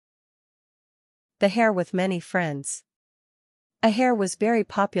The hare with many friends. A hare was very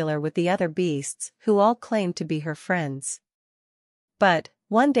popular with the other beasts, who all claimed to be her friends. But,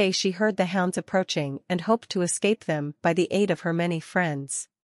 one day she heard the hounds approaching and hoped to escape them by the aid of her many friends.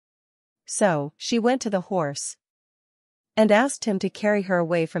 So, she went to the horse and asked him to carry her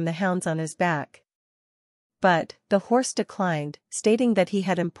away from the hounds on his back. But, the horse declined, stating that he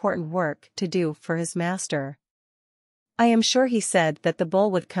had important work to do for his master. I am sure he said that the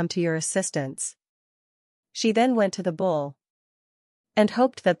bull would come to your assistance. She then went to the bull and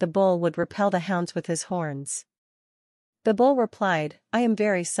hoped that the bull would repel the hounds with his horns. The bull replied, I am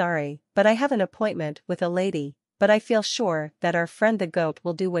very sorry, but I have an appointment with a lady, but I feel sure that our friend the goat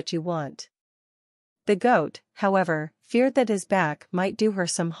will do what you want. The goat, however, feared that his back might do her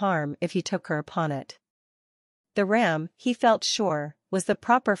some harm if he took her upon it. The ram, he felt sure, was the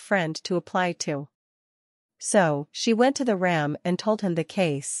proper friend to apply to. So, she went to the ram and told him the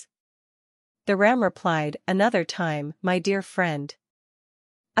case. The ram replied, another time, my dear friend.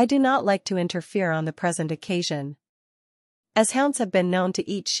 I do not like to interfere on the present occasion, as hounds have been known to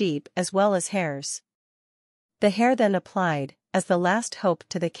eat sheep as well as hares. The hare then applied, as the last hope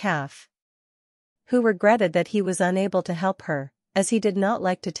to the calf, who regretted that he was unable to help her, as he did not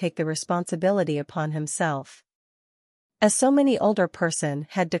like to take the responsibility upon himself, as so many older person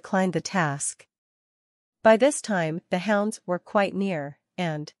had declined the task. By this time, the hounds were quite near,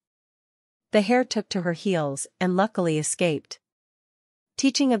 and the hare took to her heels and luckily escaped.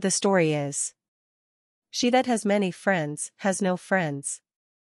 Teaching of the story is: she that has many friends has no friends.